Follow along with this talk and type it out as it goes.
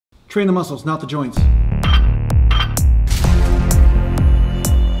Train the muscles, not the joints.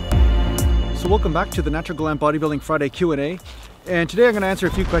 So welcome back to the Natural Gallant Bodybuilding Friday Q&A. And today I'm going to answer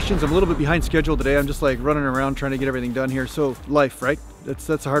a few questions. I'm a little bit behind schedule today. I'm just like running around trying to get everything done here. So life, right? That's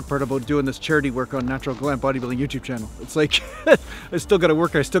the hard part about doing this charity work on Natural Gallant Bodybuilding YouTube channel. It's like, I still got to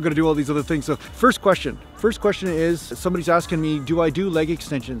work. I still got to do all these other things. So first question is, somebody's asking me, do I do leg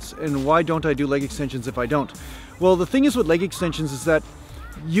extensions? And why don't I do leg extensions if I don't? Well, the thing is with leg extensions is that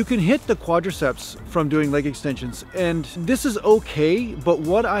you can hit the quadriceps from doing leg extensions, and this is okay, but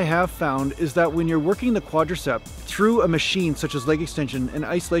what I have found is that when you're working the quadricep through a machine such as leg extension, an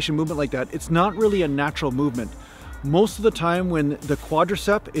isolation movement like that, it's not really a natural movement. Most of the time when the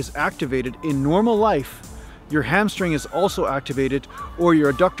quadricep is activated in normal life, your hamstring is also activated, or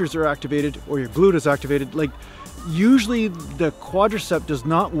your adductors are activated, or your glute is activated. Like, usually the quadricep does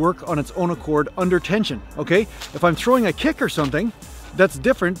not work on its own accord under tension, okay? If I'm throwing a kick or something, that's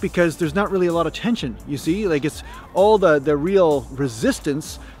different because there's not really a lot of tension, you see? Like, it's all the real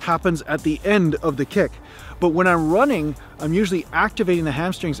resistance happens at the end of the kick. But when I'm running, I'm usually activating the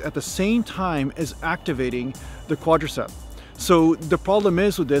hamstrings at the same time as activating the quadricep. So the problem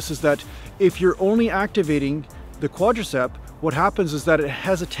is with this is that if you're only activating the quadricep, what happens is that it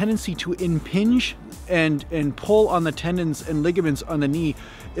has a tendency to impinge and pull on the tendons and ligaments on the knee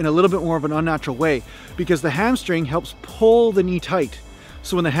in a little bit more of an unnatural way, because the hamstring helps pull the knee tight.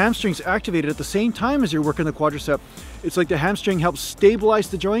 So when the hamstring's activated at the same time as you're working the quadricep, it's like the hamstring helps stabilize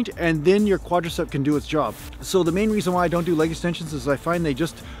the joint, and then your quadricep can do its job. So the main reason why I don't do leg extensions is I find they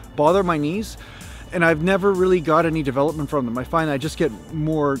just bother my knees, and I've never really got any development from them. I find I just get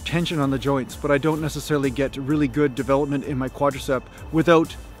more tension on the joints, but I don't necessarily get really good development in my quadricep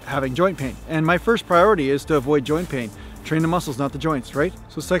without having joint pain. And my first priority is to avoid joint pain. Train the muscles, not the joints, right?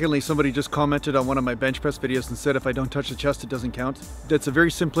 So secondly, somebody just commented on one of my bench press videos and said if I don't touch the chest, it doesn't count. That's a very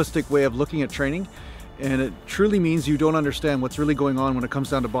simplistic way of looking at training, and it truly means you don't understand what's really going on when it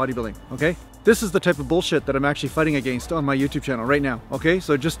comes down to bodybuilding, okay? This is the type of bullshit that I'm actually fighting against on my YouTube channel right now, okay?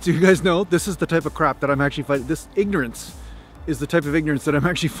 So just so you guys know, this is the type of crap that I'm actually fighting. This ignorance is the type of ignorance that I'm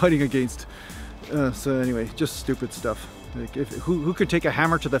actually fighting against. So anyway, just stupid stuff. Like, who could take a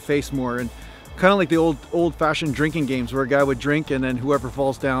hammer to the face more? And kind of like the old-fashioned drinking games where a guy would drink and then whoever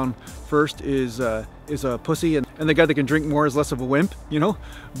falls down first is a pussy, and the guy that can drink more is less of a wimp, you know?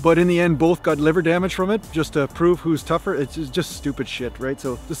 But in the end, both got liver damage from it just to prove who's tougher. It's just stupid shit, right?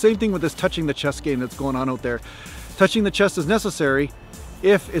 So the same thing with this touching the chest game that's going on out there. Touching the chest is necessary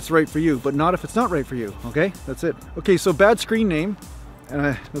if it's right for you, but not if it's not right for you, okay? That's it. Okay, so bad screen name,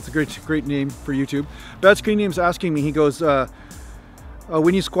 and that's a great name for YouTube. Bad screen name's asking me, he goes,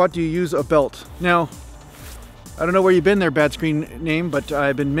 when you squat, do you use a belt? Now, I don't know where you've been there, bad screen name, but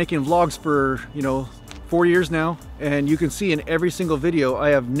I've been making vlogs for, 4 years now, and you can see in every single video I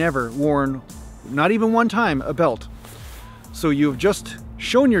have never worn, not even one time, a belt. So you've just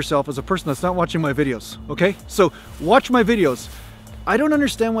shown yourself as a person that's not watching my videos, okay? So watch my videos. I don't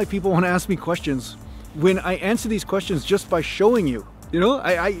understand why people want to ask me questions when I answer these questions just by showing you.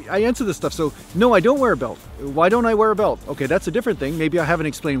 I answer this stuff. So no, I don't wear a belt. Why don't I wear a belt? Okay, that's a different thing. Maybe I haven't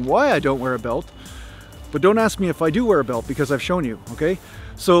explained why I don't wear a belt, but don't ask me if I do wear a belt because I've shown you, okay?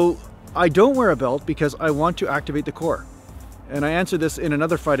 So I don't wear a belt because I want to activate the core. And I answered this in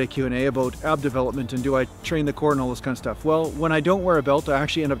another Friday Q&A about ab development and do I train the core and all this kind of stuff. Well, when I don't wear a belt, I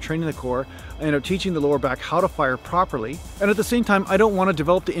actually end up training the core. I end up teaching the lower back how to fire properly. And at the same time, I don't want to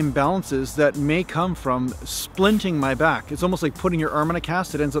develop the imbalances that may come from splinting my back. It's almost like putting your arm in a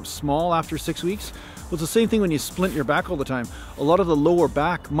cast. It ends up small after 6 weeks. Well, it's the same thing when you splint your back all the time. A lot of the lower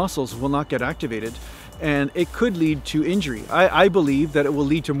back muscles will not get activated, and it could lead to injury. I believe that it will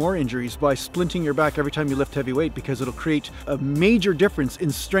lead to more injuries by splinting your back every time you lift heavy weight, because it'll create a major difference in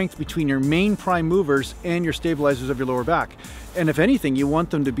strength between your main prime movers and your stabilizers of your lower back. And if anything, you want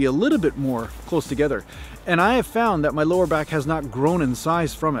them to be a little bit more close together. And I have found that my lower back has not grown in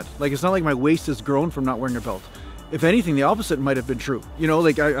size from it. Like, it's not like my waist has grown from not wearing a belt. If anything, the opposite might have been true.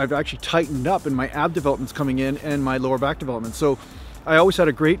 Like I've actually tightened up, and my ab development's coming in and my lower back development. So I always had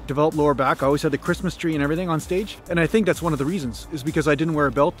a great developed lower back. I always had the Christmas tree and everything on stage. And I think that's one of the reasons, is because I didn't wear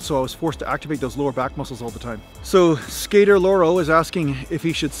a belt, so I was forced to activate those lower back muscles all the time. So Skater Loro is asking if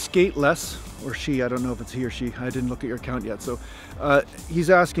he should skate less, or she, I don't know if it's he or she. I didn't look at your account yet. So he's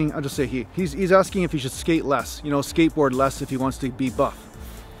asking, I'll just say he. He's asking if he should skate less, skateboard less if he wants to be buff.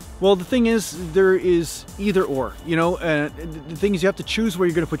 Well, the thing is, there is either or, the thing is you have to choose where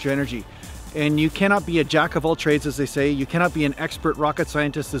you're going to put your energy. And you cannot be a jack of all trades, as they say. You cannot be an expert rocket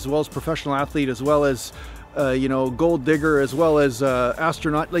scientist as well as professional athlete, as well as you know, gold digger, as well as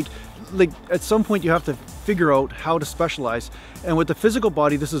astronaut. Like at some point you have to figure out how to specialize. And with the physical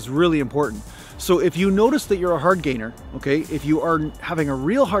body, this is really important. So if you notice that you're a hard gainer, okay, if you are having a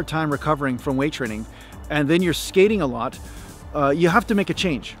real hard time recovering from weight training, and then you're skating a lot, you have to make a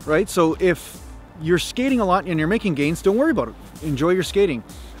change, right? So if you're skating a lot and you're making gains, don't worry about it. Enjoy your skating.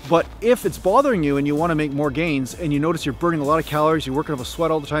 But if it's bothering you and you want to make more gains and you notice you're burning a lot of calories, you're working up a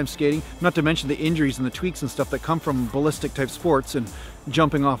sweat all the time skating, not to mention the injuries and the tweaks and stuff that come from ballistic type sports and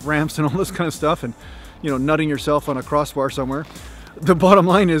jumping off ramps and all this kind of stuff, and, you know, nutting yourself on a crossbar somewhere. The bottom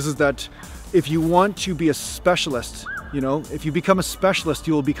line is that if you want to be a specialist, you know, if you become a specialist,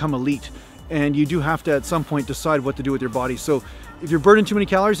 you will become elite. And you do have to at some point decide what to do with your body. So if you're burning too many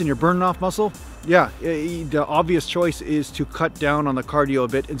calories and you're burning off muscle, yeah, the obvious choice is to cut down on the cardio a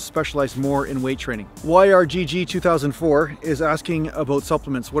bit and specialize more in weight training. YRGG 2004 is asking about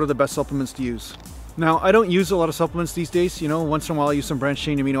supplements. What are the best supplements to use? Now, I don't use a lot of supplements these days. You know, once in a while I use some branched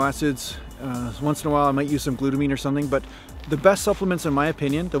chain amino acids. Once in a while I might use some glutamine or something. But the best supplements, in my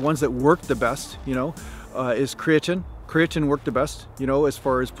opinion, the ones that work the best, you know, is creatine. Creatine worked the best, you know, as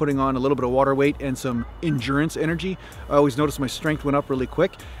far as putting on a little bit of water weight and some endurance energy. I always noticed my strength went up really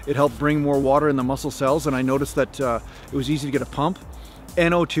quick. It helped bring more water in the muscle cells, and I noticed that it was easy to get a pump.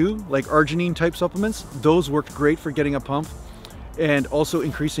 NO2, like arginine type supplements, those worked great for getting a pump and also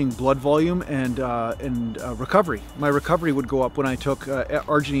increasing blood volume and recovery. My recovery would go up when I took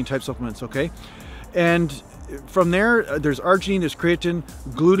arginine type supplements, okay? And from there, there's arginine, there's creatine,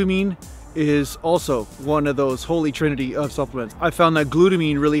 glutamine is also one of those holy trinity of supplements. I found that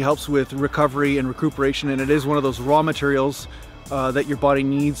glutamine really helps with recovery and recuperation, and it is one of those raw materials that your body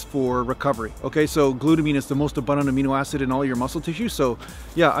needs for recovery. Okay, so glutamine is the most abundant amino acid in all your muscle tissue, so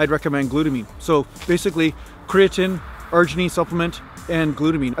yeah, I'd recommend glutamine. So basically, creatine, arginine supplement, and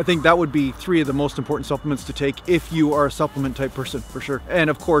glutamine. I think that would be 3 of the most important supplements to take if you are a supplement type person, for sure. And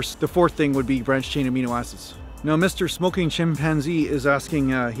of course, the 4th thing would be branched chain amino acids. Now, Mr. Smoking Chimpanzee is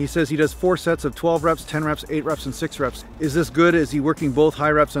asking, he says he does 4 sets of 12 reps, 10 reps, 8 reps, and 6 reps. Is this good? Is he working both high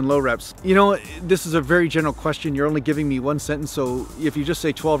reps and low reps? You know, this is a very general question. You're only giving me one sentence, so if you just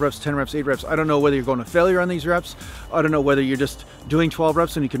say 12 reps, 10 reps, 8 reps, I don't know whether you're going to failure on these reps. I don't know whether you're just doing 12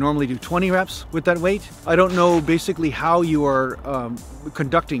 reps and you can normally do 20 reps with that weight. I don't know basically how you are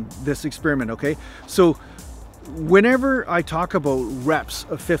conducting this experiment, okay? So whenever I talk about reps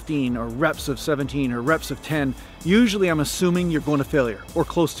of 15 or reps of 17 or reps of 10, usually I'm assuming you're going to failure or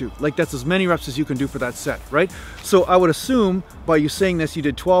close to. Like, that's as many reps as you can do for that set, right? So I would assume by you saying this, you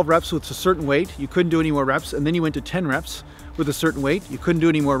did 12 reps with a certain weight, you couldn't do any more reps, and then you went to 10 reps with a certain weight, you couldn't do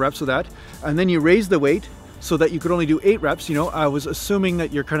any more reps with that, and then you raised the weight so that you could only do 8 reps, you know, I was assuming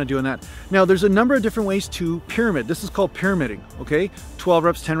that you're kind of doing that. Now, there's a number of different ways to pyramid. This is called pyramiding, okay? 12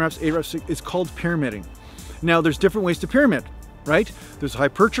 reps, 10 reps, 8 reps, it's called pyramiding. Now, there's different ways to pyramid, right? There's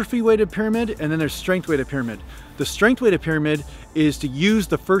hypertrophy weighted pyramid, and then there's strength weighted pyramid. The strength weighted pyramid is to use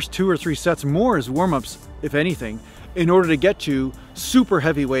the first 2 or 3 sets more as warm-ups, if anything, in order to get to super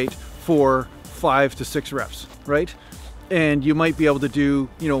heavy weight for 5 to 6 reps, right? And you might be able to do,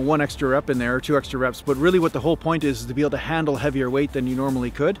 you know, 1 extra rep in there or 2 extra reps, but really what the whole point is to be able to handle heavier weight than you normally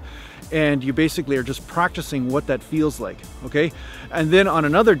could. And you basically are just practicing what that feels like, okay? And then on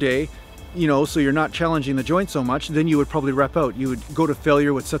another day, you know, so you're not challenging the joint so much, then you would probably rep out. You would go to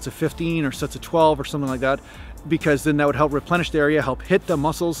failure with sets of 15 or sets of 12 or something like that, because then that would help replenish the area, help hit the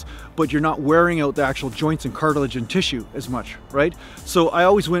muscles, but you're not wearing out the actual joints and cartilage and tissue as much, right? So I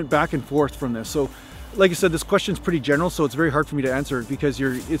always went back and forth from this. So like I said, this question's pretty general, so it's very hard for me to answer because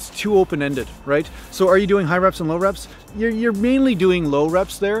it's too open-ended, right? So are you doing high reps and low reps? You're mainly doing low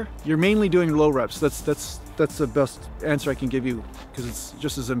reps there. You're mainly doing low reps. That's the best answer I can give you because it's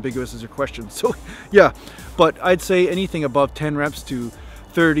just as ambiguous as your question. So yeah, but I'd say anything above 10 reps to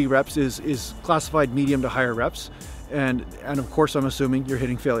 30 reps is classified medium to higher reps. And of course, I'm assuming you're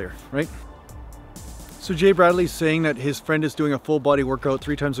hitting failure, right? So Jay Bradley's saying that his friend is doing a full body workout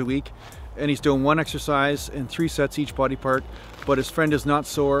 3 times a week, and he's doing 1 exercise and 3 sets each body part, but his friend is not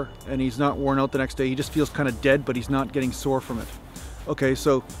sore and he's not worn out the next day. He just feels kind of dead, but he's not getting sore from it. Okay,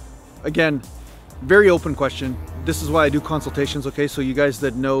 so again, very open question. This is why I do consultations, okay? So you guys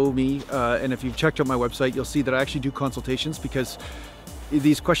that know me, and if you've checked out my website, you'll see that I actually do consultations because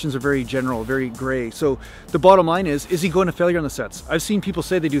these questions are very general, very gray. So the bottom line is he going to failure on the sets? I've seen people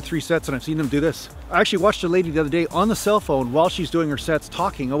say they do 3 sets and I've seen them do this. I actually watched a lady the other day on the cell phone while she's doing her sets,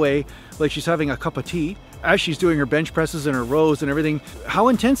 talking away like she's having a cup of tea as she's doing her bench presses and her rows and everything. How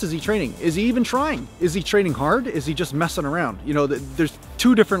intense is he training? Is he even trying? Is he training hard? Is he just messing around? You know, there's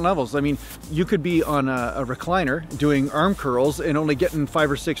 2 different levels. I mean, you could be on a recliner doing arm curls and only getting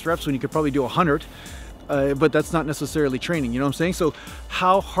 5 or 6 reps when you could probably do 100. but that's not necessarily training, you know what I'm saying? So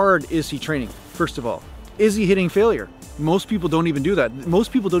how hard is he training, first of all? Is he hitting failure? Most people don't even do that.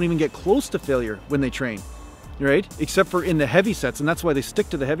 Most people don't even get close to failure when they train, right? Except for in the heavy sets, and that's why they stick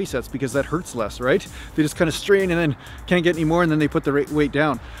to the heavy sets, because that hurts less, right? They just kind of strain and then can't get any more, and then they put the weight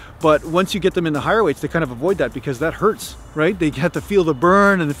down. But once you get them in the higher weights, they kind of avoid that because that hurts, right? They have to feel the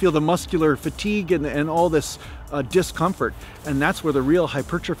burn and feel the muscular fatigue and all this discomfort, and that's where the real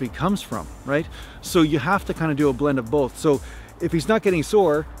hypertrophy comes from, right? So you have to kind of do a blend of both. So if he's not getting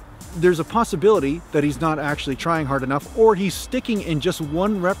sore, there's a possibility that he's not actually trying hard enough, or he's sticking in just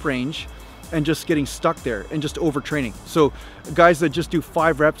one rep range and just getting stuck there and just overtraining. So guys that just do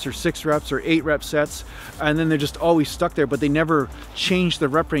 5 reps or 6 reps or 8 rep sets, and then they're just always stuck there, but they never change the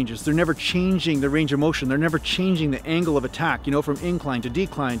rep ranges. They're never changing the range of motion. They're never changing the angle of attack, you know, from incline to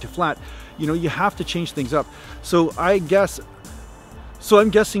decline to flat. You know, you have to change things up. So I'm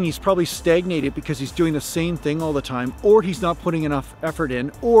guessing he's probably stagnated because he's doing the same thing all the time, or he's not putting enough effort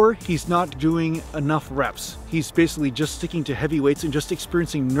in, or he's not doing enough reps. He's basically just sticking to heavy weights and just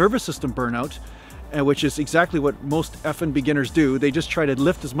experiencing nervous system burnout, which is exactly what most effing beginners do. They just try to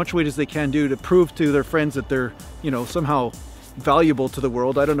lift as much weight as they can do to prove to their friends that they're, you know, somehow valuable to the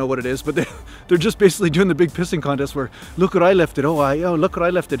world. I don't know what it is, but they're just basically doing the big pissing contest where, look what I lifted, oh look what I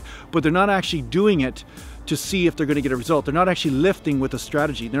lifted, but they're not actually doing it to see if they're going to get a result. They're not actually lifting with a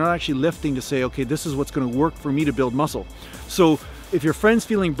strategy. They're not actually lifting to say, okay, this is what's going to work for me to build muscle. So if your friend's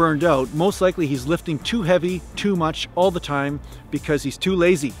feeling burned out, most likely he's lifting too heavy, too much, all the time, because he's too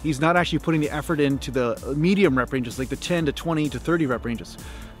lazy. He's not actually putting the effort into the medium rep ranges, like the 10 to 20 to 30 rep ranges.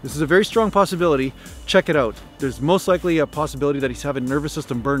 This is a very strong possibility. Check it out. There's most likely a possibility that he's having nervous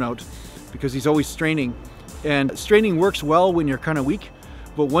system burnout because he's always straining. And straining works well when you're kind of weak,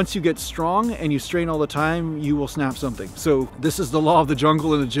 but once you get strong and you strain all the time, you will snap something. So this is the law of the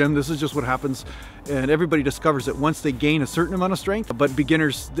jungle in the gym. This is just what happens, and everybody discovers it once they gain a certain amount of strength. But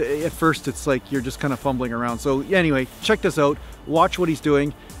beginners, at first it's like you're just kind of fumbling around. So anyway, check this out, watch what he's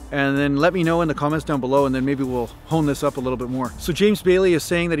doing, and then let me know in the comments down below, and then maybe we'll hone this up a little bit more. So James Bailey is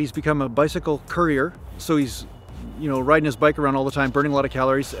saying that he's become a bicycle courier. So he's, you know, riding his bike around all the time, burning a lot of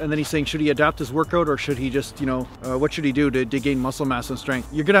calories. And then he's saying, should he adapt his workout, or should he just, you know, what should he do to gain muscle mass and strength?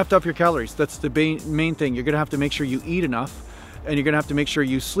 You're gonna have to up your calories. That's the main thing. You're gonna have to make sure you eat enough, and you're gonna have to make sure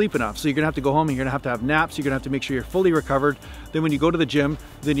you sleep enough. So you're gonna have to go home and you're gonna have naps. You're gonna have to make sure you're fully recovered. Then when you go to the gym,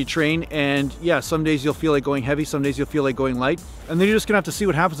 then you train, and yeah, some days you'll feel like going heavy, some days you'll feel like going light, and then you're just gonna have to see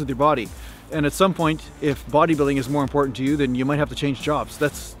what happens with your body. And at some point, if bodybuilding is more important to you, then you might have to change jobs.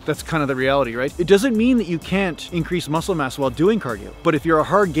 That's kind of the reality, right? It doesn't mean that you can't increase muscle mass while doing cardio, but if you're a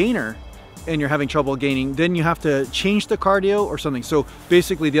hard gainer and you're having trouble gaining, then you have to change the cardio or something. So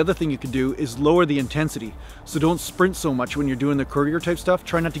basically the other thing you can do is lower the intensity. So don't sprint so much when you're doing the courier type stuff.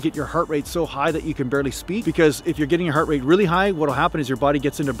 Try not to get your heart rate so high that you can barely speak, because if you're getting your heart rate really high, what'll happen is your body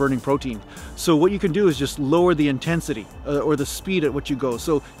gets into burning protein. So what you can do is just lower the intensity or the speed at which you go.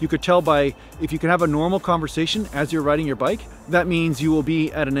 So you could tell by, if you can have a normal conversation as you're riding your bike, that means you will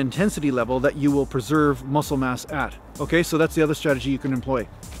be at an intensity level that you will preserve muscle mass at. Okay, so that's the other strategy you can employ.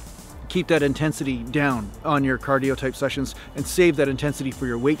 Keep that intensity down on your cardio type sessions and save that intensity for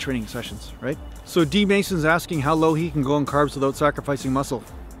your weight training sessions, right? So D Mason's asking how low he can go on carbs without sacrificing muscle.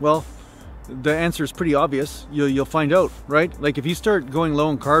 Well, the answer is pretty obvious. You'll find out, right? Like if you start going low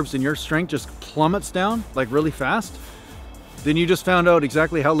on carbs and your strength just plummets down like really fast, then you just found out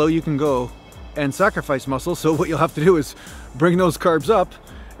exactly how low you can go and sacrifice muscle. So what you'll have to do is bring those carbs up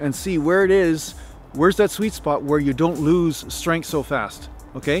and see where it is, where's that sweet spot where you don't lose strength so fast.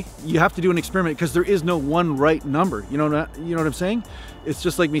 Okay, you have to do an experiment because there is no one right number. You know what I'm saying? It's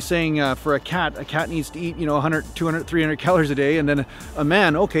just like me saying for a cat needs to eat, you know, 100, 200, 300 calories a day, and then a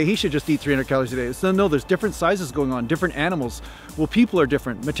man, okay, he should just eat 300 calories a day. So no, there's different sizes going on, different animals. Well, people are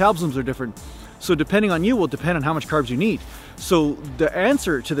different, metabolisms are different. So depending on you will depend on how much carbs you need. So the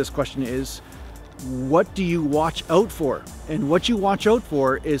answer to this question is, what do you watch out for? And what you watch out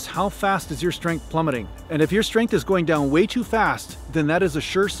for is how fast is your strength plummeting. And if your strength is going down way too fast, then that is a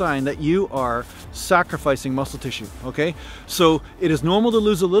sure sign that you are sacrificing muscle tissue, okay? So it is normal to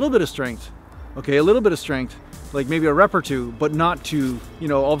lose a little bit of strength, okay? A little bit of strength, like maybe a rep or two, but not to, you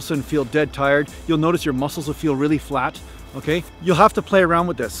know, all of a sudden feel dead tired. You'll notice your muscles will feel really flat, okay? You'll have to play around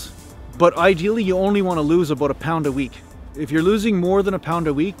with this. But ideally, you only want to lose about 1 pound a week. If you're losing more than 1 pound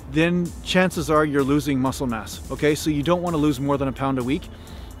a week, then chances are you're losing muscle mass, okay? So you don't want to lose more than 1 pound a week.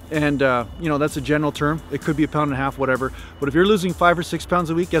 And, you know, that's a general term. It could be 1.5 pounds, whatever. But if you're losing 5 or 6 pounds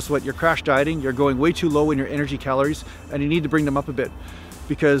a week, guess what? You're crash dieting, you're going way too low in your energy calories, and you need to bring them up a bit.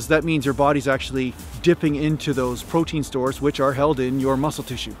 because that means your body's actually dipping into those protein stores, which are held in your muscle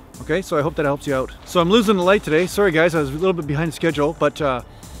tissue. Okay, so I hope that helps you out. So I'm losing the light today. Sorry guys, I was a little bit behind schedule, but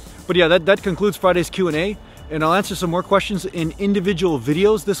yeah, that concludes Friday's Q&A. And I'll answer some more questions in individual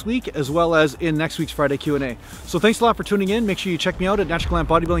videos this week, as well as in next week's Friday Q&A. So thanks a lot for tuning in. Make sure you check me out at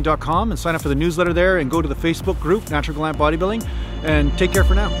naturalgallantbodybuilding.com and sign up for the newsletter there, and go to the Facebook group, Natural Gallant Bodybuilding, and take care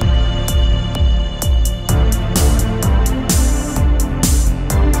for now.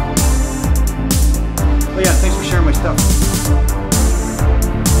 Oh yeah, thanks for sharing my stuff.